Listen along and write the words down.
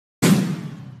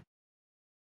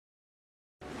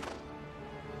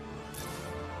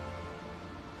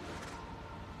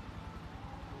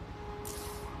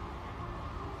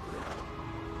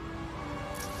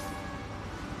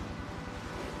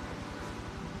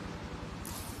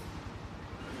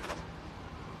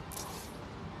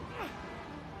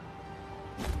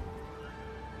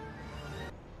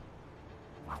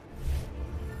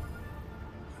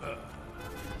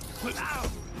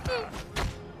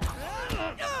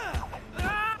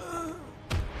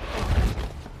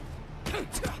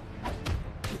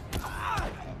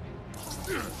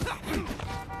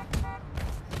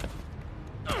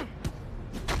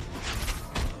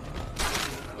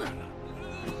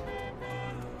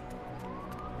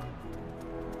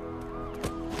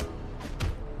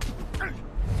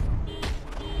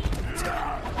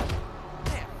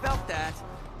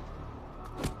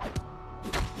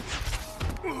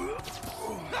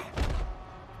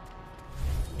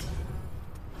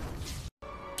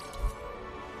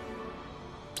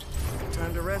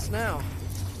rest now.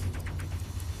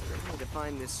 I need to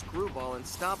find this screwball and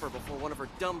stop her before one of her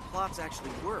dumb plots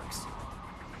actually works.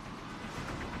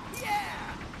 Yeah!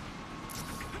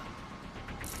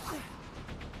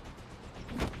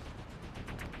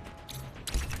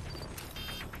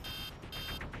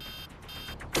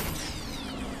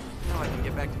 Now I can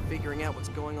get back to figuring out what's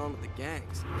going on with the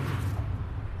gangs.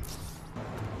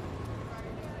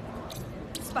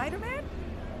 Spider-Man?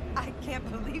 I can't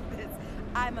believe this.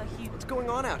 I'm a huge... What's going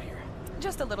on out here?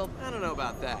 Just a little... I don't know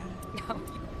about that. No.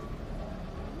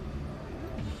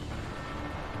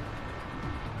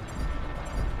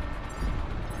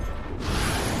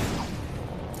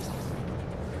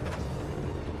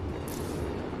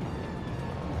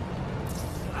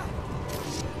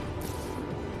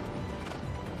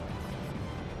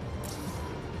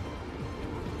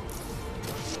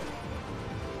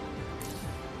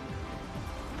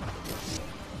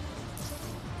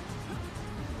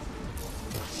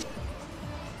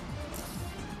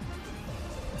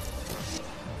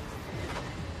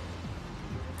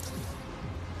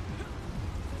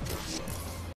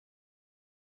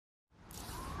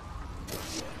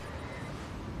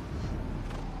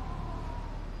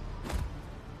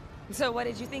 So what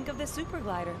did you think of the super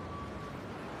glider?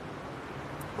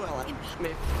 Well,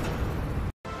 maybe...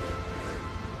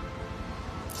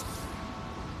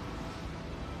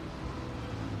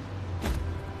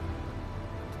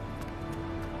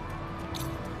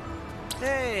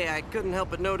 Hey, I couldn't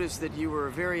help but notice that you were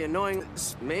very annoying.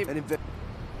 Maybe...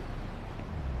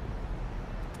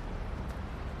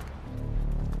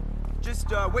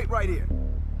 Just, wait right here.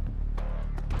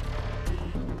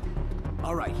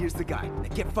 All right, here's the guy. Now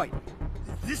get fighting.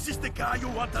 This is the guy you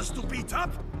want us to beat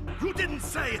up? You didn't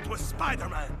say it was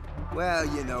Spider-Man. Well,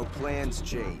 you know, plans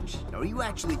change. Now, are you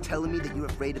actually telling me that you're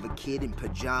afraid of a kid in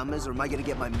pajamas, or am I gonna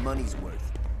get my money's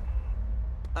worth?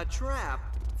 A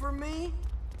trap? For me?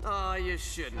 Aw, you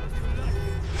shouldn't.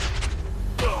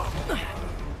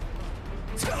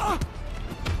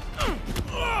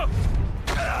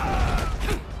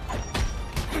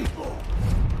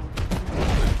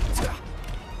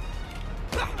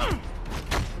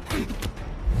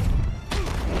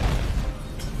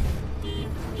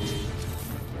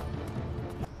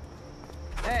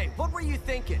 Hey, what were you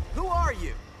thinking? Who are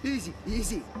you? Easy,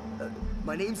 easy.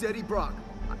 My name's Eddie Brock.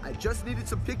 I just needed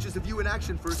some pictures of you in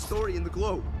action for a story in the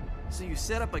Globe. So you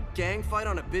set up a gang fight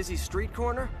on a busy street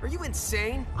corner? Are you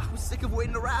insane? I was sick of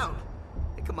waiting around.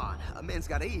 Hey, come on, a man's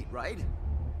gotta eat, right?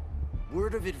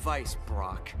 Word of advice,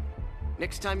 Brock.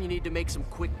 Next time you need to make some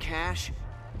quick cash,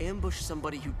 ambush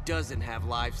somebody who doesn't have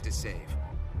lives to save.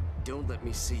 Don't let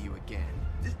me see you again.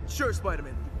 Sure,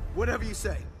 Spider-Man. Whatever you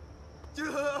say.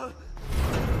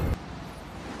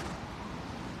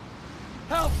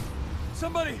 Help!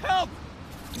 Somebody help!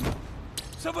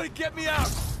 Somebody get me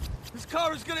out! This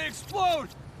car is gonna explode!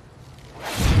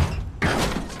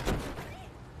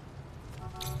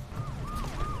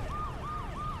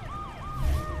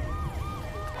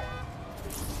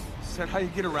 Is that how you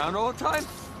get around all the time?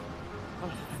 Oh,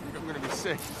 I think I'm gonna be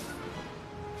sick.